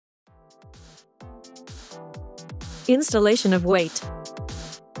Installation of weight.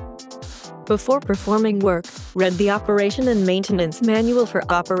 Before performing work, read the operation and maintenance manual for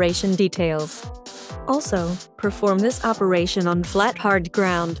operation details. Also, perform this operation on flat hard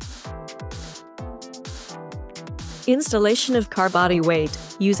ground. Installation of car body weight,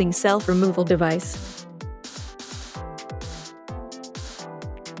 using self-removal device.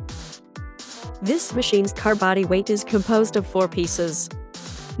 This machine's car body weight is composed of 4 pieces.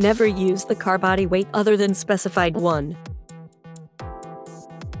 Never use the car body weight other than specified one.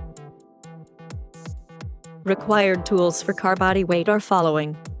 Required tools for car body weight are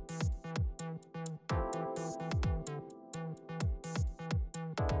following.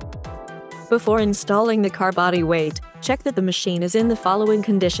 Before installing the car body weight, check that the machine is in the following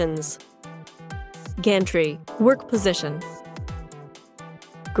conditions. Gantry, work position.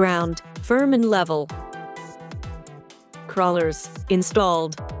 Ground, firm and level. Crawlers,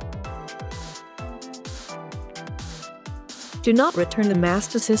 installed. Do not return the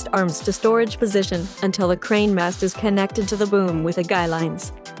mast assist arms to storage position until the crane mast is connected to the boom with the guy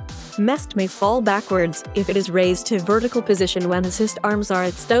lines. Mast may fall backwards if it is raised to vertical position when assist arms are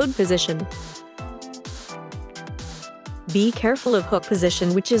at stowed position. Be careful of hook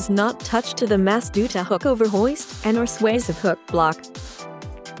position, which is not touched to the mast due to hook over hoist and or sways of hook block.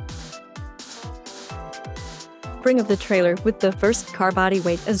 Bring of the trailer with the first car body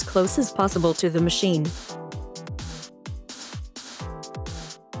weight as close as possible to the machine.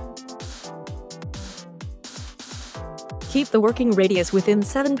 Keep the working radius within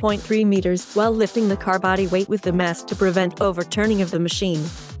 7.3 meters while lifting the car body weight with the mast to prevent overturning of the machine.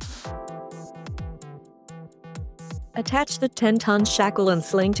 Attach the 10-ton shackle and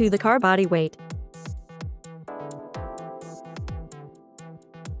sling to the car body weight.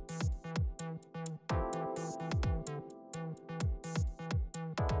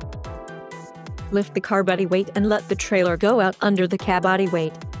 Lift the car body weight and let the trailer go out under the cab body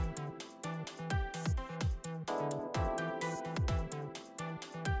weight.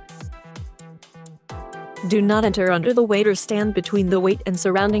 Do not enter under the weight or stand between the weight and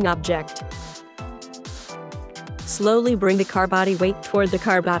surrounding object. Slowly bring the car body weight toward the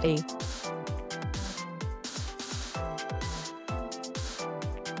car body.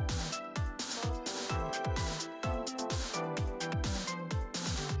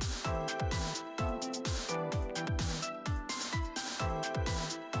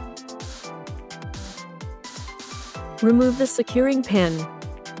 Remove the securing pin.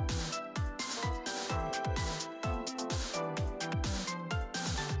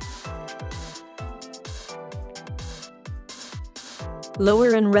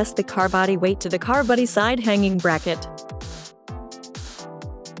 Lower and rest the car body weight to the car body side hanging bracket.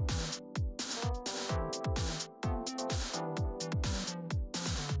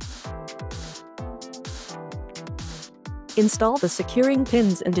 Install the securing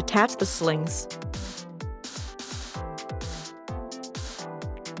pins and detach the slings.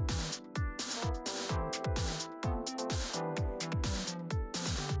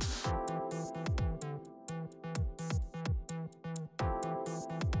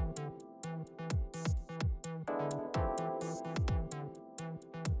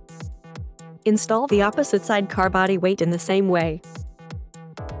 Install the opposite side car body weight in the same way.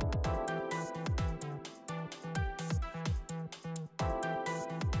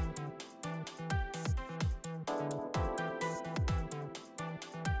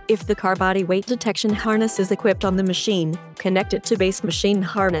 If the car body weight detection harness is equipped on the machine, connect it to base machine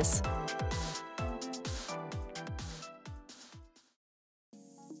harness.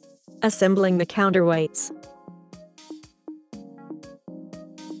 Assembling the counterweights.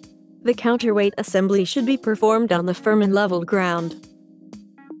 The counterweight assembly should be performed on the firm and level ground.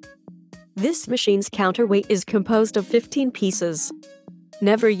 This machine's counterweight is composed of 15 pieces.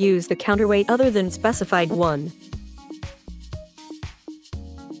 Never use the counterweight other than specified one.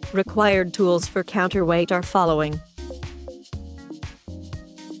 Required tools for counterweight are following.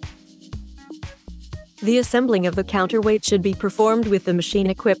 The assembling of the counterweight should be performed with the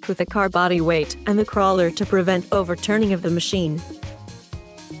machine equipped with a car body weight and the crawler to prevent overturning of the machine.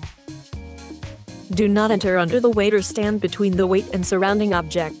 Do not enter under the weight or stand between the weight and surrounding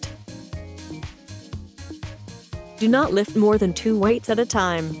object. Do not lift more than 2 weights at a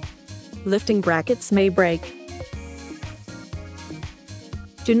time. Lifting brackets may break.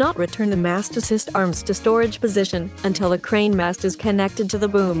 Do not return the mast assist arms to storage position until the crane mast is connected to the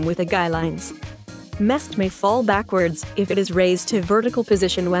boom with the guy lines. Mast may fall backwards if it is raised to vertical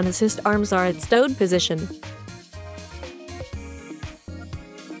position when assist arms are at stowed position.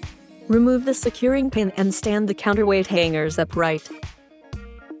 Remove the securing pin and stand the counterweight hangers upright.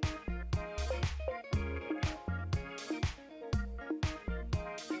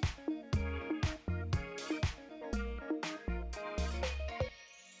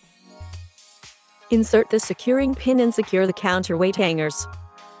 Insert the securing pin and secure the counterweight hangers.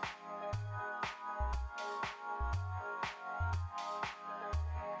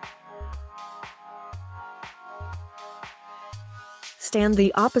 Stand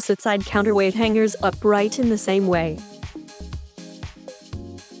the opposite side counterweight hangers upright in the same way.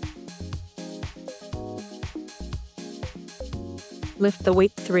 Lift the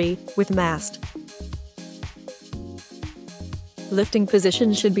weight 3 with mast. Lifting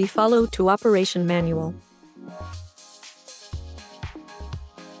position should be followed to operation manual.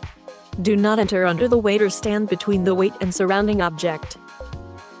 Do not enter under the weight or stand between the weight and surrounding object.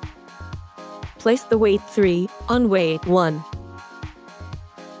 Place the weight 3 on weight 1.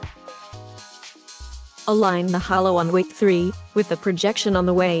 Align the hollow on weight 3 with the projection on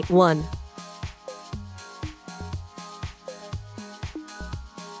the weight 1.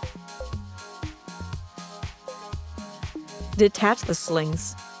 Detach the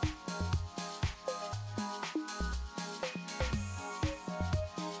slings.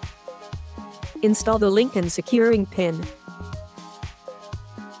 Install the link and securing pin.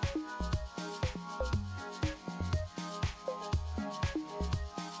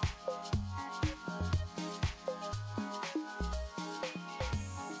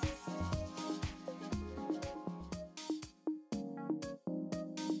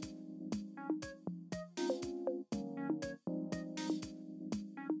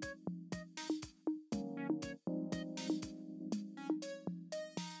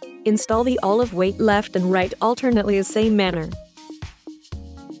 Install the olive weight left and right alternately the same manner.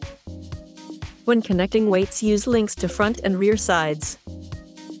 When connecting weights, use links to front and rear sides.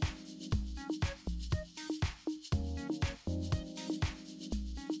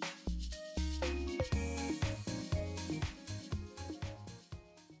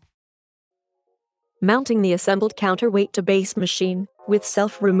 Mounting the assembled counterweight to base machine with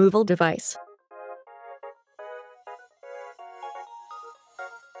self-removal device.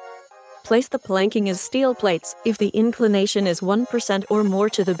 Place the planking as steel plates if the inclination is 1% or more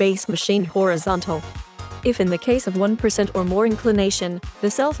to the base machine horizontal. If in the case of 1% or more inclination, the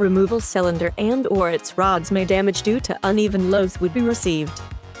self-removal cylinder and/or its rods may damage due to uneven loads would be received.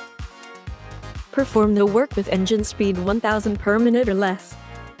 Perform the work with engine speed 1000 per minute or less.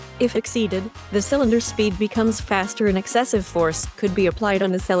 If exceeded, the cylinder speed becomes faster and excessive force could be applied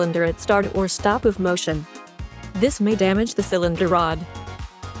on the cylinder at start or stop of motion. This may damage the cylinder rod.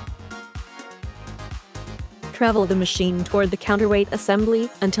 Travel the machine toward the counterweight assembly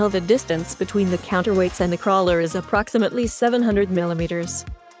until the distance between the counterweights and the crawler is approximately 700 mm.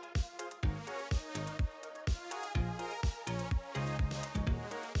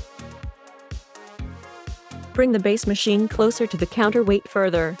 Bring the base machine closer to the counterweight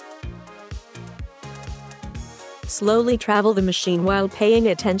further. Slowly travel the machine while paying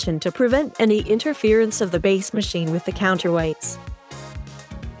attention to prevent any interference of the base machine with the counterweights.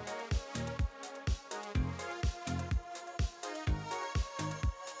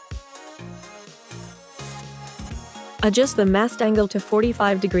 Adjust the mast angle to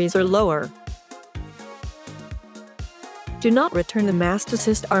 45 degrees or lower. Do not return the mast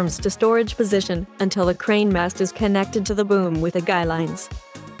assist arms to storage position until the crane mast is connected to the boom with the guy lines.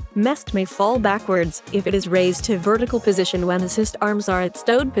 Mast may fall backwards if it is raised to vertical position when assist arms are at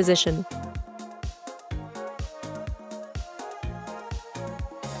stowed position.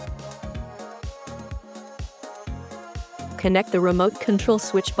 Connect the remote control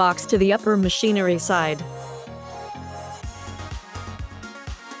switch box to the upper machinery side.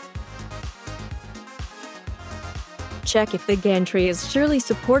 Check if the gantry is surely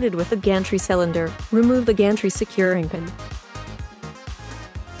supported with the gantry cylinder. Remove the gantry securing pin.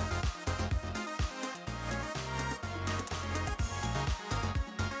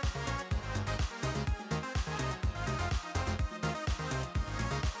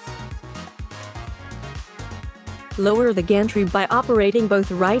 Lower the gantry by operating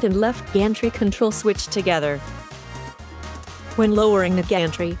both right and left gantry control switch together. When lowering the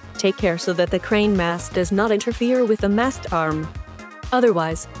gantry, take care so that the crane mast does not interfere with the mast arm.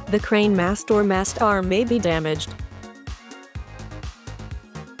 Otherwise, the crane mast or mast arm may be damaged.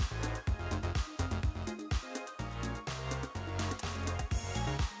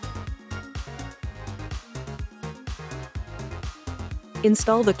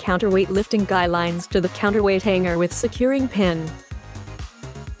 Install the counterweight lifting guy lines to the counterweight hanger with securing pin.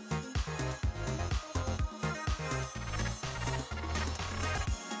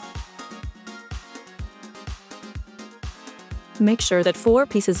 Make sure that 4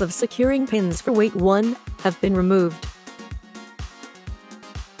 pieces of securing pins for weight 1 have been removed.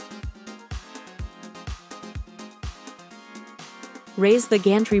 Raise the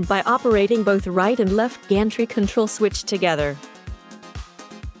gantry by operating both right and left gantry control switch together.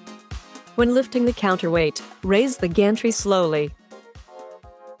 When lifting the counterweight, raise the gantry slowly.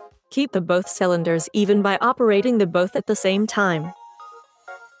 Keep the both cylinders even by operating the both at the same time.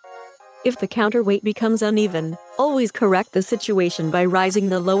 If the counterweight becomes uneven, always correct the situation by rising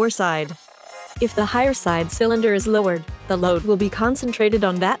the lower side. If the higher side cylinder is lowered, the load will be concentrated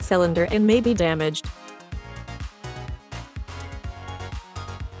on that cylinder and may be damaged.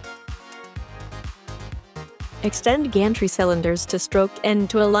 Extend gantry cylinders to stroke end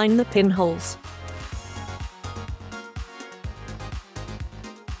to align the pinholes.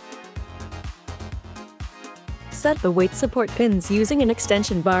 Set the weight support pins using an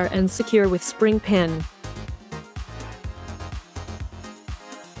extension bar and secure with spring pin.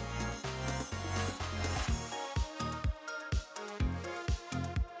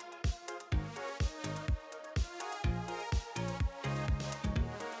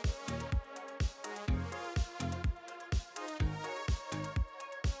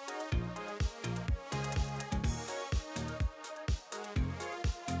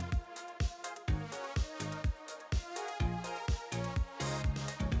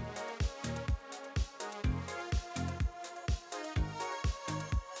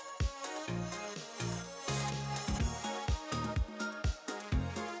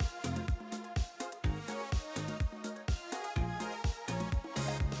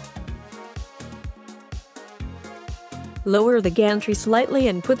 Lower the gantry slightly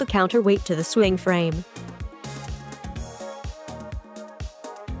and put the counterweight to the swing frame.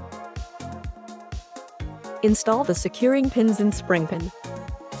 Install the securing pins and spring pin.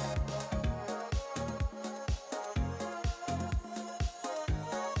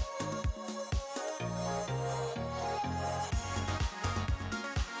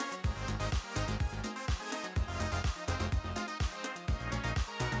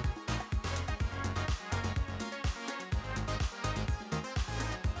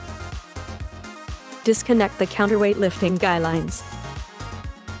 Disconnect the counterweight lifting guy lines.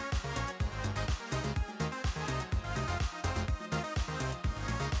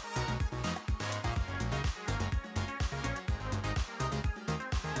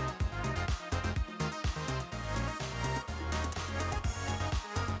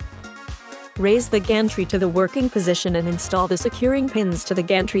 Raise the gantry to the working position and install the securing pins to the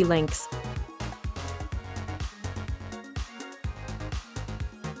gantry links.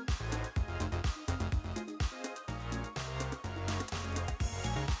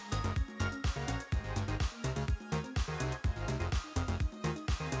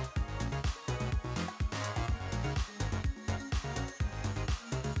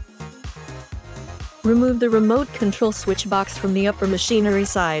 Remove the remote control switch box from the upper machinery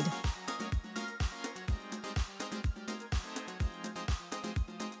side.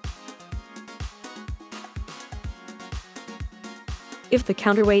 If the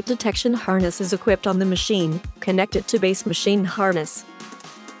counterweight detection harness is equipped on the machine, connect it to base machine harness.